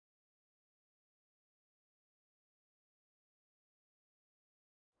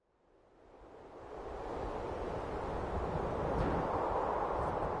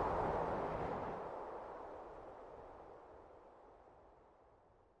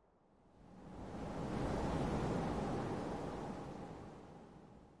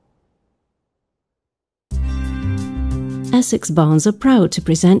Essex Barns are proud to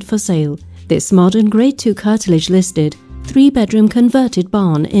present for sale this modern Grade 2 curtilage listed 3-bedroom converted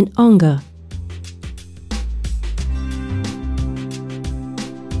barn in Ongar.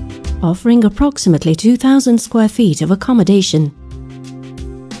 Offering approximately 2,000 square feet of accommodation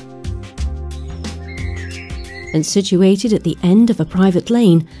and situated at the end of a private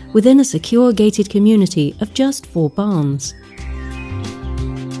lane within a secure gated community of just 4 barns.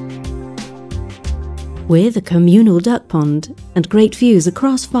 With a communal duck pond and great views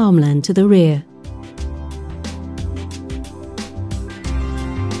across farmland to the rear.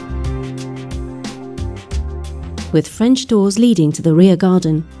 With French doors leading to the rear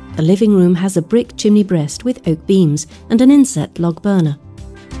garden, the living room has a brick chimney breast with oak beams and an inset log burner.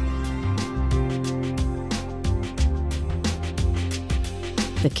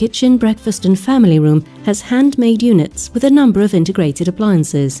 The kitchen, breakfast and family room has handmade units with a number of integrated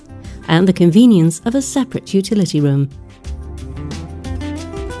appliances and the convenience of a separate utility room.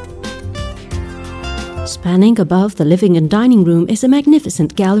 Spanning above the living and dining room is a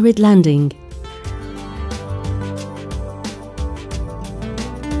magnificent galleried landing.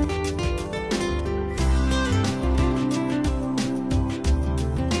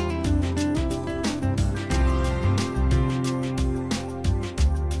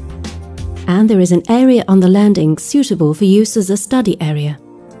 And there is an area on the landing suitable for use as a study area.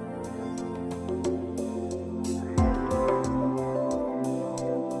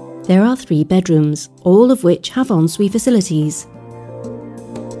 There are 3 bedrooms, all of which have ensuite facilities.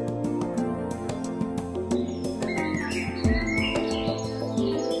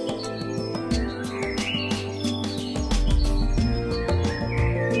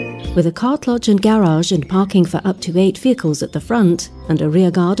 With a cart lodge and garage and parking for up to 8 vehicles at the front and a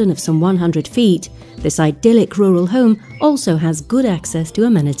rear garden of some 100 feet, this idyllic rural home also has good access to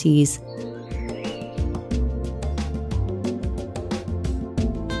amenities.